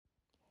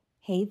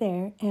Hey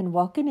there, and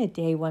welcome to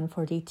day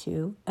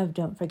 142 of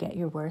Don't Forget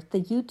Your Worth,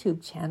 the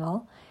YouTube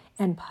channel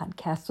and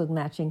podcast with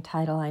matching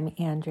title. I'm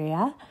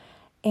Andrea,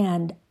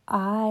 and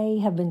I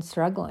have been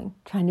struggling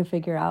trying to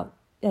figure out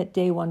at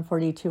day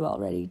 142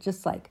 already,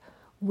 just like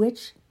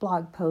which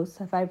blog posts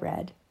have I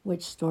read,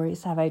 which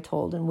stories have I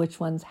told, and which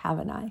ones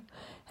haven't I?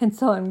 And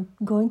so I'm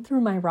going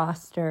through my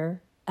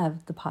roster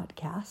of the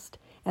podcast,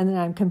 and then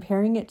I'm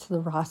comparing it to the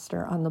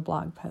roster on the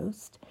blog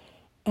post.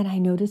 And I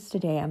noticed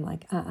today, I'm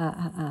like,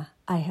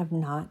 I have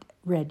not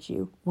read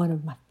you one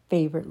of my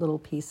favorite little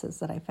pieces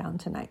that I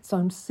found tonight. So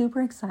I'm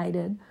super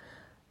excited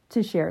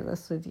to share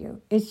this with you.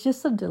 It's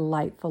just a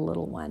delightful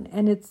little one.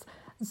 And it's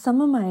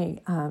some of my,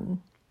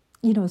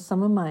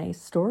 some of my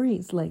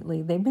stories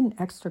lately, they've been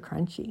extra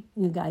crunchy.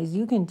 You guys,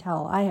 you can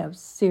tell I have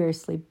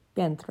seriously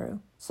been through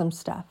some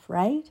stuff,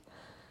 right?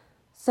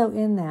 So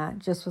in that,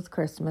 just with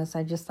Christmas,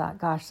 I just thought,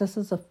 gosh, this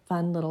is a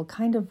fun little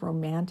kind of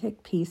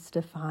romantic piece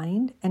to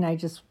find, and I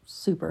just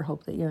super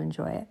hope that you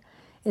enjoy it.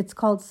 It's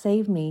called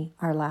Save Me,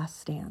 Our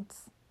Last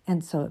Dance,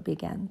 and so it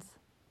begins.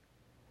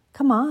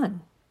 Come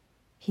on,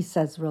 he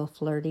says real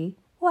flirty.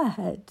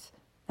 What?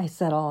 I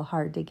said all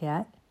hard to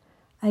get.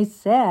 I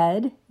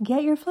said,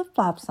 get your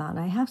flip-flops on.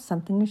 I have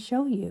something to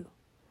show you.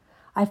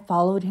 I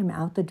followed him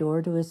out the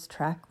door to his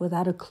truck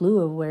without a clue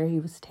of where he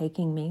was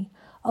taking me,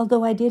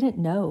 although I didn't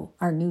know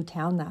our new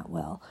town that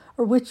well,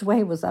 or which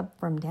way was up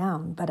from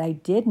down, but I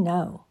did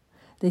know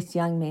this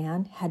young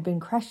man had been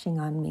crushing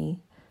on me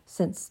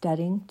since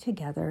studying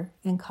together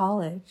in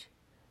college.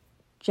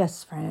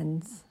 Just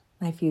friends,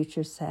 my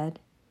future said.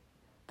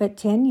 But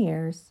 10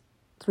 years,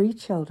 3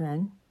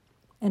 children,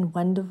 and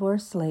 1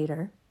 divorce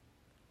later,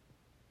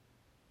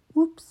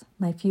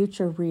 my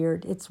future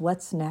reared its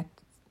what's next.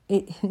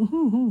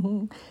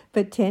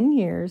 But 10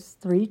 years,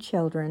 3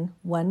 children,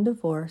 1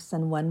 divorce,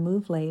 and 1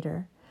 move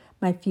later,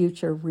 my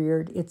future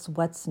reared its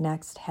what's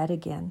next head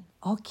again,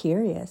 all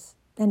curious,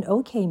 and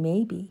okay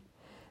maybe,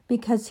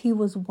 because he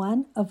was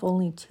one of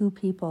only 2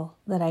 people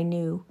that I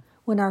knew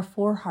when our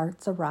 4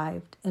 hearts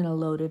arrived in a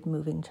loaded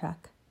moving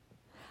truck.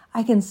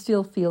 I can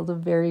still feel the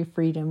very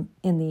freedom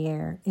in the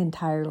air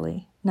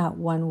entirely, not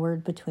one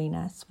word between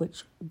us,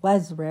 which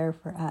was rare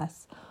for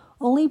us,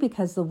 only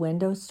because the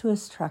windows to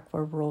his truck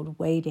were rolled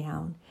way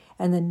down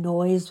and the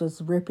noise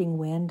was ripping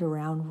wind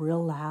around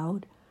real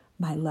loud,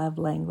 my love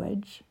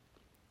language.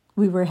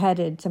 We were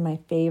headed to my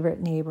favorite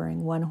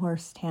neighboring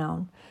one-horse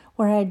town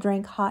where I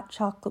drank hot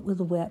chocolate with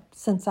a whip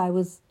since I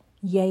was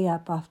yay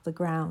up off the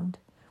ground,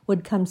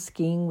 would come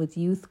skiing with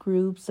youth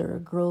groups or a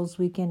girls'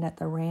 weekend at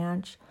the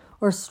ranch,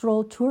 or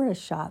stroll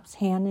tourist shops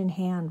hand in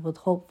hand with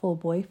hopeful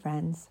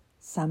boyfriends,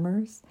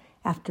 summers,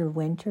 after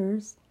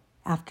winters,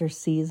 after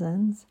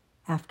seasons,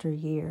 after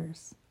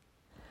years.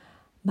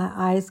 My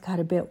eyes got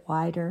a bit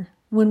wider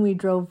when we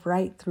drove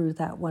right through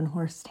that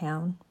one-horse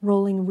town,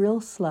 rolling real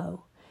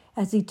slow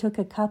as he took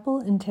a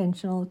couple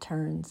intentional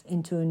turns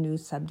into a new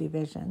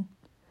subdivision.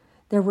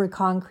 There were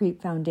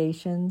concrete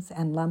foundations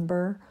and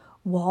lumber,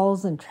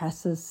 walls and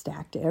trusses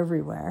stacked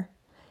everywhere.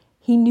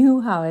 He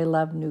knew how I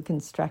loved new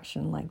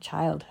construction like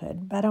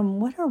childhood, but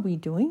what are we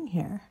doing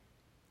here?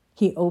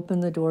 He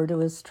opened the door to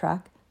his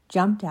truck,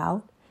 jumped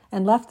out,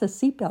 and left the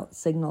seatbelt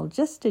signal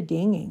just a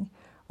dinging,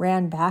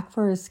 ran back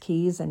for his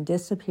keys, and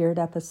disappeared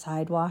up a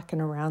sidewalk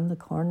and around the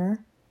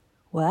corner.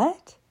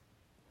 What?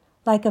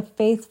 Like a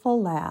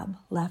faithful lab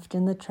left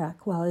in the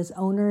truck while his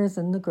owner is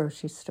in the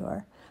grocery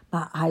store,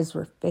 my eyes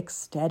were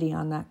fixed steady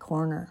on that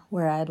corner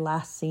where I had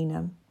last seen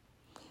him.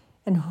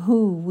 And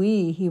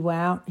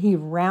he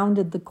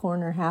rounded the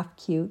corner half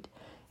cute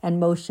and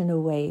motioned a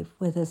wave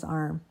with his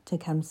arm to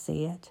come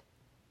see it.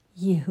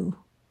 You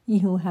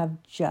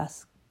have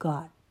just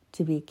got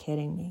to be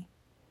kidding me.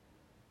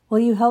 Will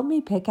you help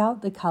me pick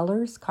out the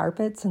colors,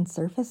 carpets, and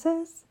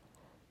surfaces?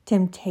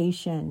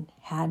 Temptation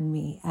had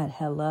me at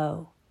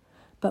hello,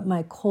 but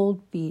my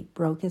cold feet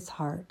broke his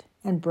heart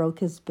and broke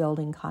his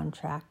building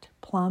contract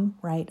plumb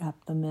right up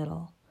the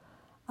middle.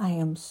 I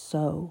am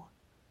so,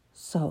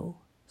 so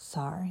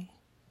sorry.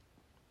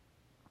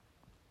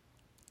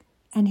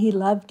 And he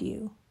loved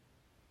you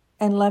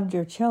and loved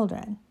your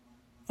children,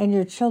 and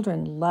your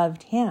children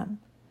loved him,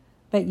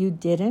 but you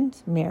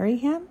didn't marry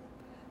him?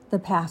 The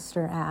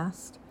pastor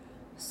asked.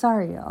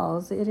 Sorry, y'all,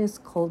 it is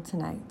cold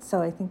tonight,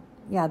 so I think,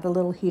 the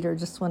little heater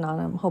just went on.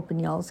 I'm hoping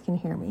y'all can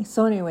hear me.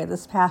 So anyway,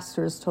 this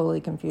pastor is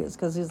totally confused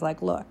because he's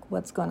like, look,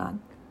 what's going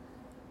on?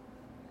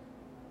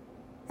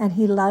 And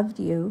he loved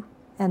you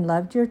and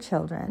loved your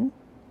children,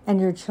 and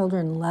your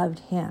children loved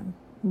him,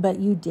 but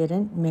you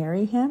didn't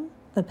marry him?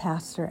 The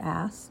pastor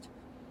asked.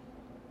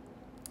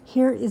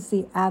 Here is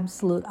the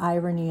absolute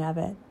irony of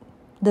it,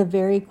 the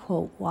very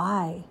quote,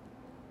 why,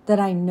 that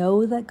I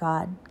know that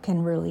God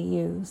can really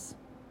use.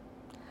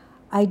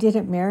 I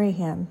didn't marry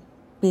him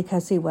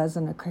because he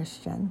wasn't a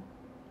Christian.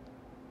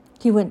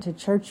 He went to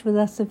church with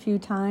us a few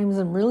times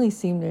and really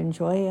seemed to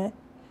enjoy it,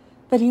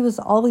 but he was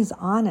always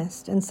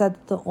honest and said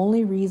that the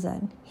only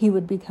reason he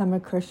would become a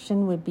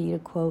Christian would be to,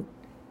 quote,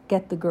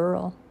 get the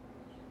girl,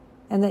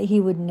 and that he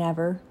would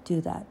never do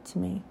that to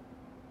me.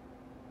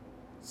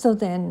 So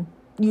then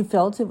You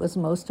felt it was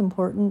most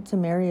important to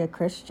marry a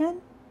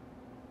Christian?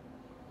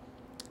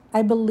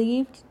 I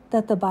believed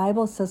that the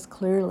Bible says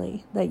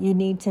clearly that you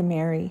need to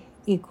marry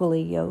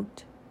equally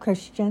yoked,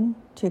 Christian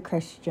to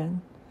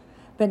Christian.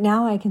 But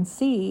now I can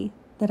see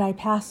that I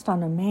passed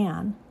on a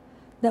man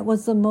that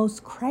was the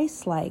most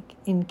Christ-like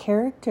in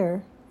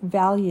character,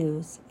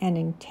 values, and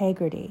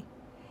integrity,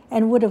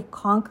 and would have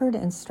conquered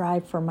and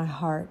strived for my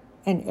heart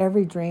and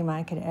every dream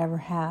I could ever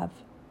have,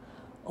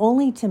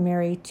 only to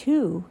marry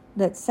two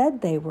that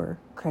said they were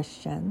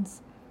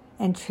Christians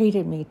and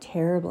treated me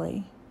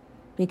terribly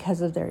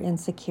because of their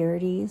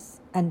insecurities,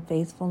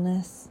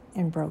 unfaithfulness,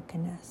 and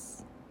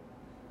brokenness.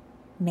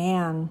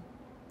 Man,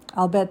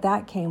 I'll bet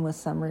that came with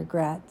some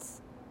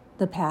regrets,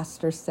 the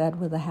pastor said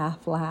with a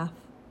half laugh.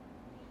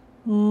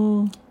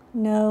 No,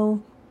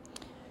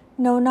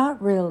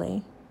 not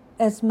really.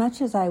 As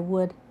much as I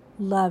would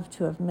love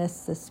to have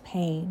missed this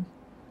pain,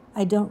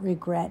 I don't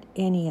regret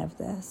any of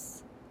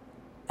this.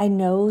 I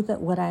know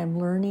that what I am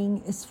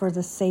learning is for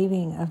the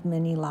saving of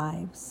many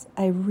lives.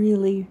 I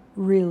really,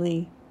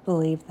 really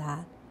believe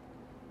that.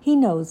 He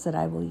knows that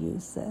I will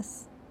use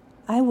this.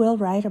 I will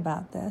write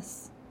about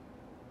this.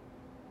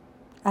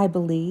 I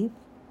believe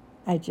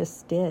I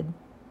just did.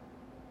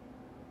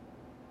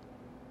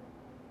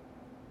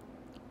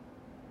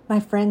 My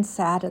friend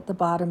sat at the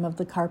bottom of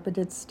the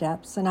carpeted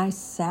steps, and I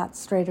sat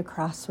straight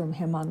across from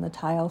him on the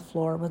tile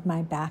floor with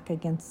my back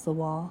against the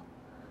wall.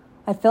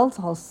 I felt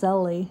all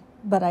silly,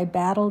 but I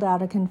battled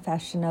out a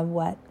confession of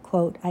what,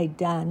 quote, I'd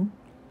done,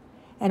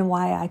 and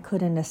why I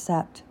couldn't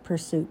accept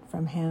pursuit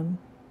from him.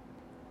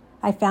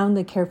 I found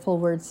the careful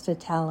words to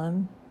tell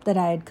him that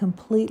I had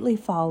completely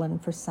fallen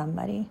for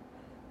somebody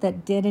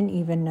that didn't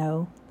even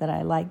know that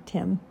I liked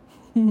him.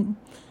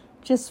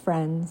 Just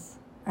friends,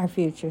 our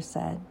future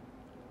said.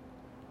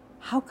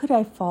 How could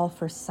I fall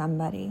for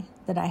somebody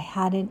that I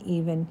hadn't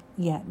even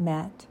yet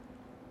met?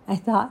 I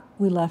thought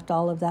we left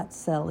all of that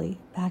silly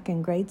back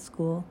in grade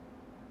school.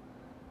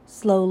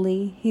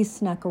 Slowly, he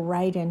snuck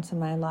right into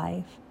my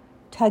life,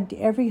 tugged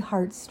every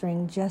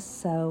heartstring just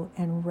so,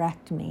 and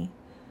wrecked me.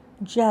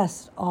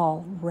 Just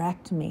all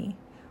wrecked me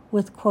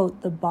with,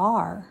 quote, the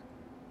bar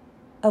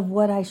of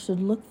what I should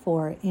look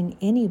for in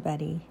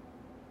anybody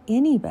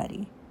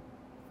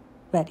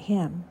but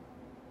him.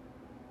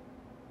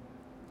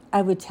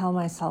 I would tell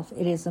myself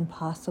it is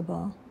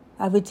impossible.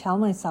 I would tell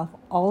myself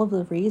all of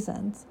the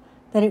reasons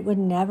that it would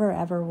never,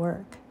 ever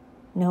work.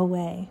 No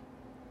way.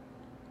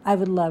 I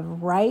would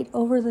love right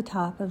over the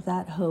top of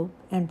that hope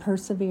and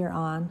persevere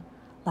on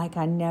like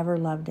I never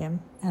loved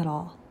him at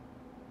all.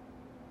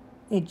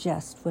 It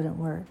just wouldn't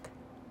work.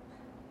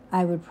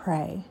 I would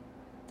pray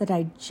that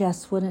I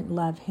just wouldn't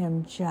love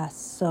him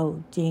just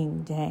so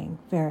ding-dang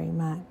very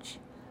much.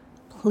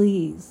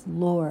 Please,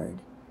 Lord,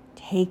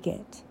 take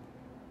it.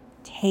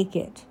 Take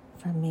it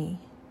from me.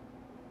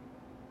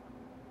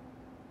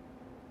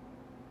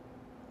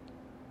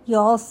 You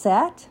all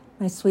set?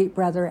 My sweet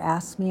brother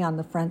asked me on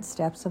the front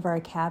steps of our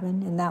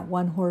cabin in that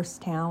one-horse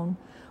town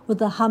with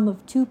the hum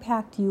of two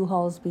packed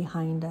U-Hauls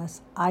behind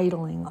us,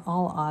 idling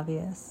all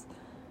obvious.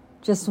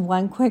 Just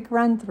one quick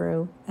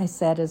run-through, I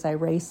said as I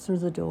raced through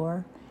the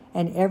door,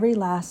 and every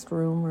last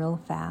room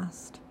real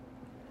fast.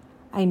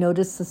 I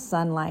noticed the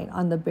sunlight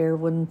on the bare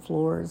wooden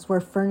floors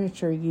where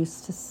furniture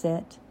used to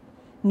sit,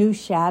 new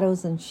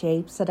shadows and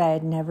shapes that I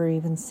had never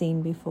even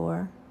seen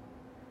before.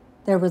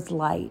 There was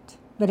light,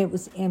 but it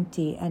was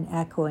empty and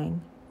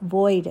echoing,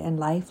 void and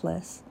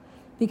lifeless,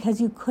 because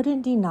you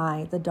couldn't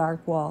deny the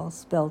dark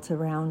walls built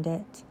around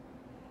it.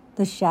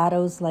 The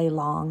shadows lay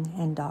long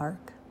and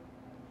dark.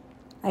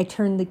 I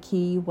turned the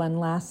key one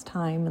last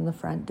time in the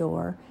front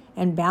door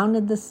and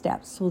bounded the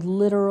steps with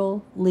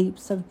literal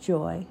leaps of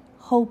joy,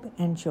 hope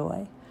and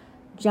joy,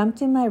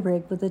 jumped in my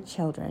rig with the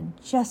children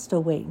just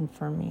a-waiting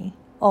for me,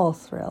 all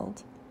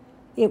thrilled.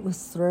 It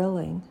was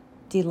thrilling,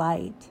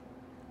 delight.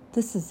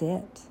 This is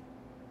it.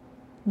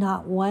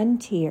 Not one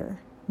tear,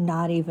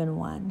 not even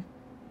one.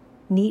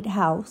 Neat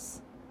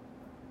house,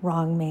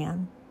 wrong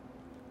man.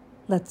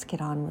 Let's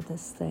get on with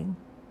this thing.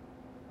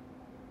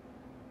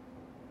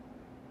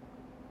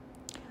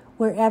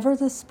 Wherever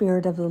the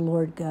Spirit of the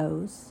Lord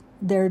goes,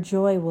 there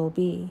joy will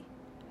be.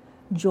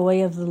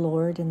 Joy of the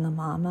Lord in the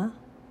mama,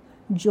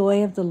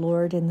 joy of the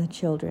Lord in the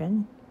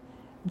children,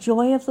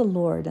 joy of the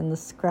Lord in the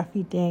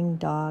scruffy dang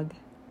dog.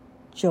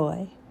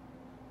 Joy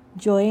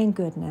and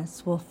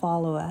goodness will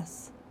follow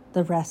us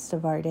the rest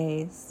of our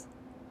days.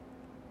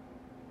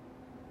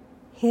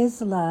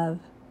 His love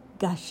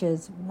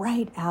gushes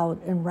right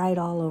out and right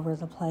all over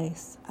the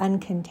place.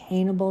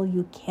 Uncontainable,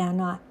 you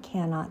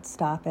cannot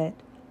stop it.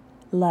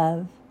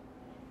 Love.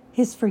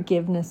 His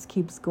forgiveness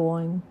keeps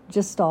going,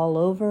 just all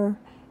over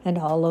and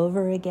all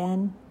over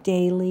again,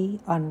 daily,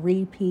 on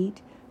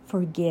repeat.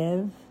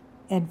 Forgive,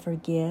 and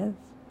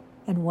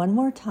one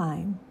more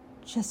time,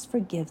 just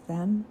forgive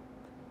them.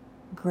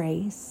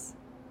 Grace.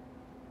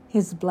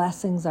 His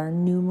blessings are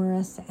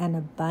numerous and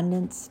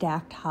abundant,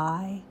 stacked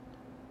high.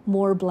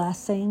 More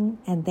blessing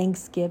and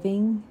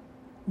thanksgiving,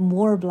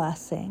 more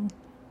blessing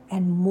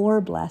and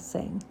more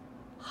blessing,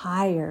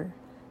 higher,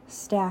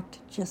 stacked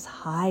just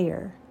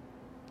higher.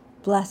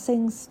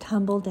 Blessings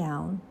tumble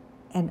down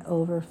and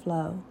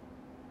overflow.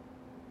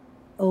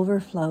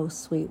 Overflow,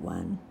 sweet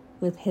one,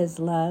 with his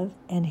love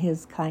and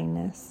his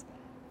kindness.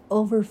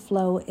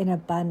 Overflow in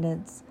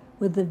abundance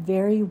with the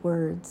very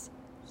words,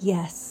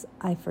 yes,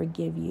 I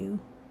forgive you.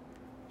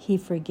 He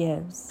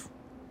forgives.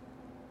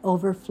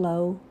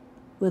 Overflow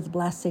with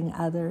blessing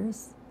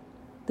others,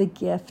 the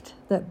gift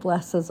that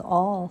blesses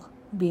all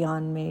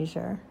beyond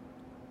measure.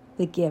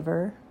 The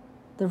giver,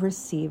 the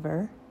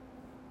receiver,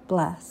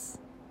 bless.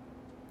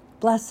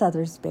 Bless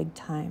others big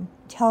time.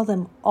 Tell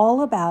them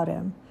all about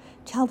him.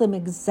 Tell them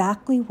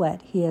exactly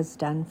what he has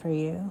done for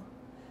you.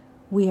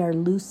 We are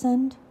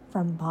loosened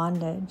from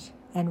bondage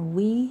and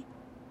we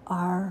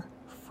are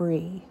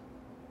free.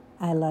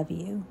 I love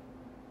you.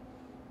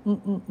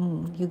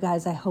 You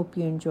guys, I hope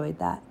you enjoyed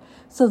that.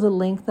 So the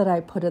link that I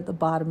put at the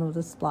bottom of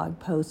this blog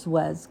post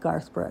was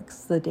Garth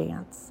Brooks, The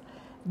Dance.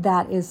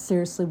 That is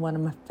seriously one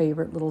of my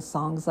favorite little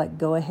songs. Like,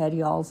 go ahead,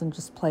 y'alls, and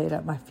just play it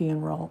at my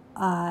funeral.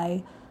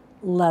 I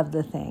love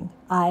the thing.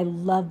 I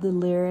love the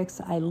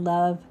lyrics.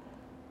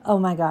 Oh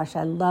my gosh,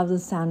 I love the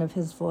sound of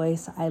his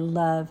voice. I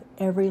love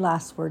every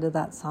last word of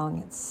that song.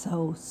 It's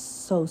so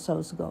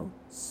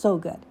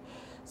good.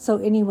 So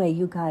anyway,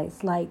 you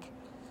guys,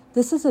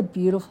 this is a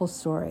beautiful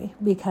story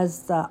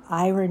because the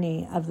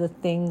irony of the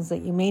things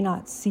that you may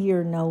not see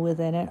or know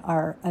within it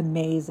are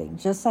amazing.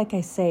 Just like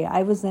I say,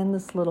 I was in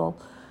this little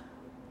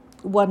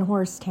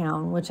one-horse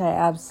town, which I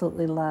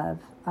absolutely love,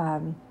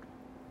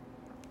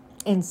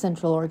 in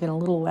Central Oregon, a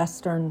little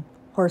western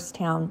horse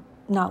town.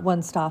 Not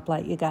one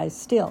stoplight, you guys,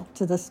 still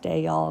to this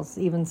day, y'all,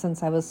 even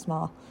since I was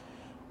small.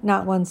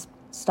 Not one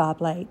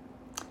stoplight.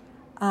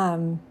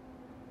 And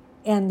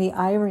the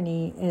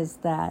irony is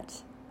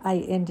that I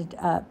ended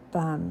up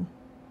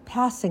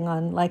passing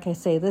on, like I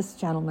say, this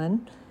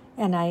gentleman,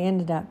 and I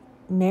ended up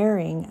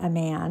marrying a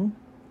man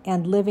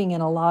and living in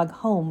a log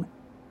home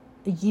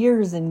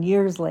years and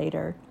years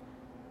later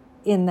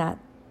in that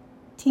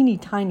teeny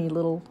tiny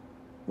little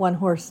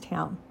one-horse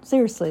town.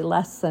 Seriously,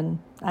 less than,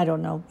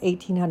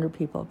 1,800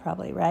 people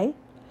probably, right?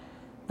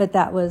 But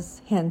that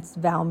was hence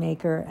vow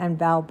maker and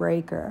vow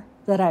breaker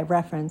that I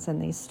reference in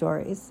these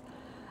stories.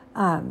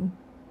 And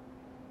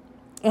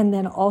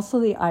then also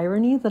the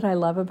irony that I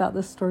love about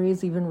this story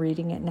is even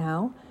reading it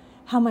now,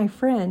 how my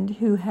friend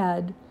who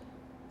had,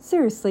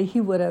 seriously, he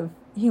would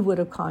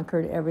have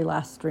conquered every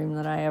last dream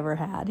that I ever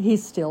had. He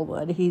still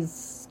would. He's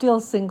still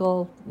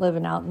single,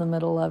 living out in the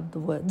middle of the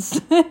woods.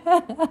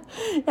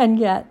 And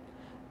yet,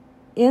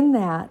 in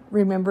that,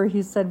 remember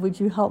he said, would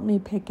you help me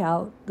pick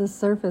out the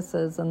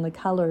surfaces and the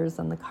colors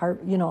and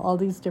the all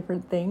these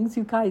different things?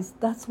 You guys,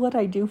 that's what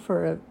I do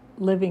for a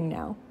living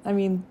now. I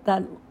mean,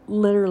 that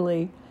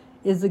literally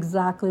is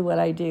exactly what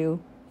I do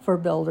for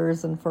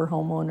builders and for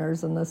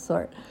homeowners and this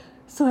sort.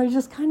 So I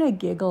just kind of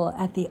giggle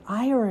at the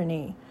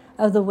irony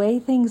of the way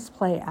things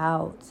play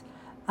out.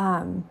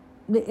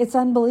 It's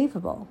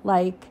unbelievable.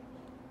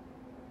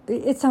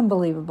 It's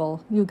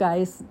unbelievable, you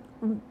guys.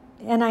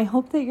 And I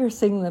hope that you're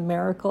seeing the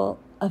miracle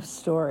of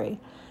story,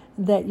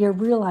 that you're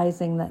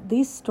realizing that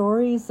these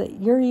stories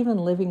that you're even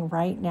living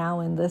right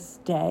now in this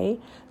day,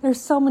 there's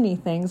so many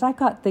things. I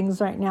got things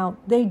right now,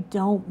 they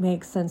don't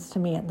make sense to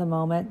me at the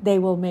moment. They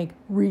will make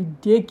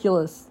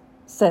ridiculous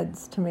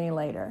sense to me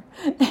later.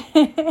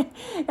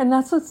 And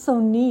that's what's so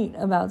neat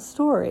about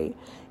story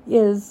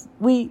is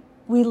we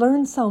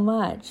learn so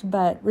much,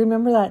 but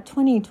remember that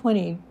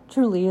 2020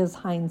 truly is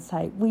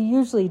hindsight. We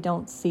usually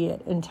don't see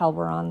it until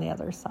we're on the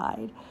other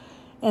side.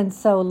 And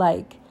so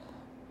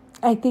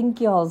I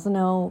think y'all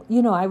know,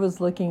 I was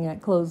looking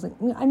at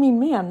closing. I mean,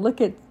 man, look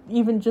at,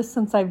 even just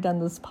since I've done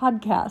this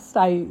podcast,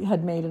 I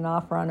had made an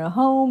offer on a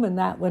home and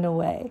that went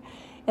away.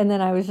 And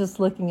then I was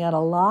just looking at a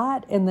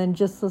lot. And then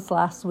just this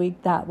last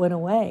week, that went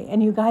away.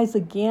 And you guys,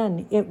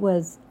 again, it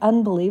was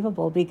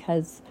unbelievable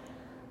because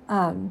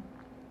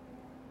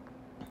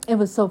it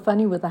was so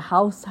funny with the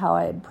house, how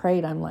I had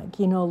prayed. I'm like,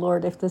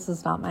 Lord, if this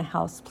is not my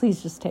house,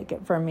 please just take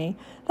it from me.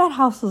 That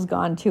house was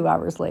gone 2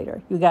 hours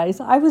later. You guys,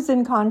 I was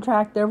in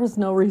contract. There was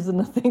no reason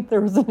to think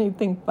there was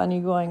anything funny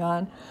going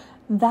on.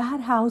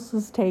 That house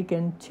was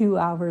taken 2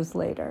 hours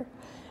later.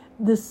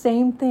 The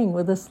same thing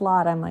with this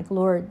lot. I'm like,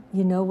 Lord,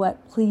 you know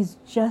what? Please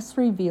just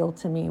reveal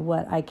to me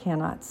what I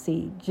cannot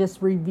see.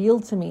 Just reveal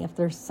to me if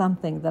there's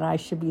something that I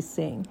should be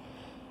seeing.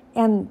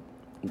 And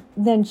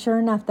then sure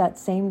enough, that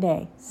same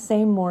day,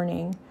 same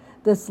morning,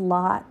 this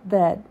lot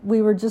that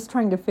we were just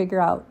trying to figure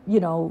out,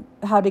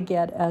 how to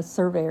get a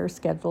surveyor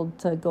scheduled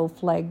to go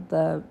flag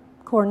the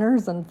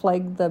corners and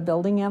flag the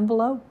building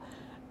envelope.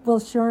 Well,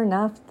 sure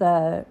enough,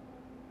 the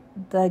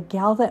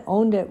gal that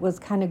owned it was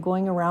kind of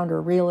going around her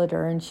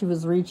realtor, and she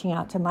was reaching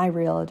out to my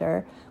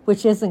realtor,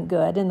 which isn't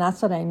good. And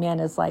that's what I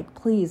meant is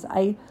please,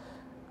 I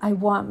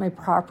want my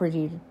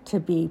property to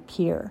be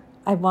pure.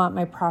 I want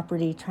my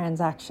property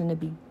transaction to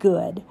be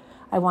good.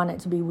 I want it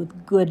to be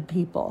with good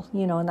people,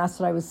 and that's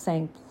what I was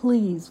saying.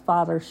 Please,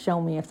 Father,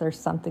 show me if there's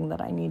something that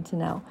I need to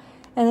know.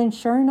 And then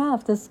sure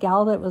enough, this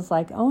gal that was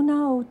like, oh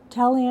no,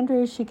 tell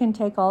Andrea she can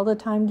take all the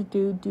time to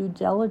do due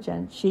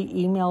diligence. She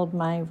emailed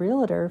my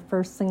realtor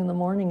first thing in the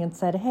morning and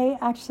said, hey,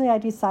 actually I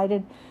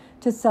decided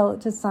to sell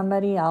it to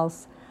somebody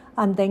else.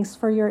 Thanks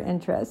for your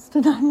interest.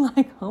 And I'm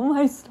like, oh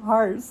my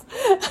stars.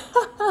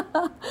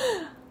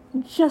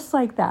 Just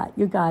like that,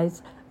 you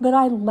guys. But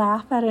I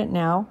laugh at it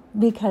now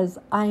because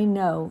I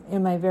know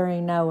in my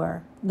very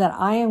knower that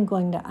I am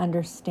going to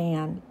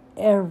understand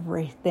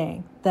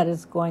everything that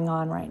is going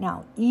on right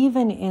now.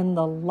 Even in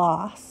the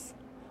loss,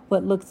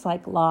 what looks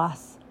like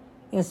loss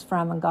is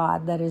from a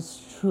God that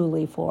is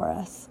truly for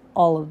us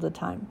all of the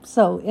time.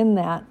 So in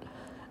that,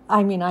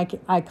 I mean, I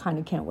kind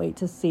of can't wait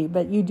to see,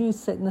 but you do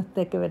sit in the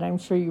thick of it. I'm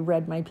sure you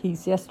read my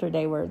piece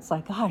yesterday where it's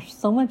like, gosh,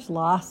 so much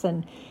loss,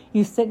 and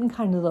you sit in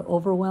kind of the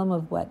overwhelm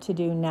of what to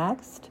do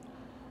next.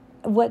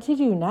 What to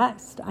do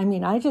next? I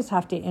mean, I just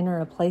have to enter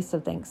a place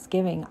of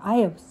thanksgiving. I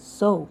have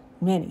so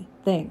many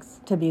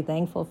things to be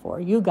thankful for.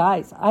 You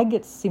guys, I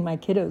get to see my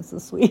kiddos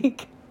this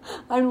week.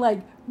 I'm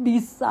like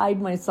beside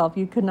myself.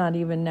 You could not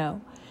even know.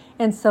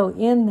 And so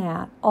in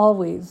that,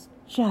 always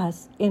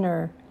just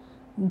enter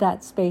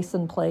that space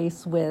and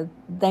place with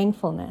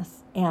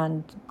thankfulness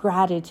and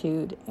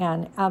gratitude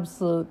and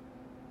absolute,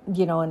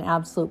 an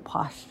absolute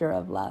posture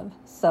of love.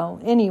 So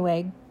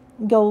anyway,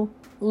 go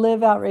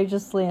live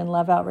outrageously and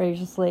love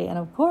outrageously. And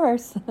of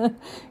course,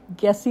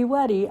 guessy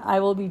whatty, I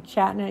will be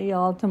chatting at you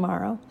all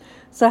tomorrow.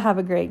 So have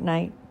a great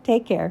night.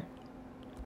 Take care.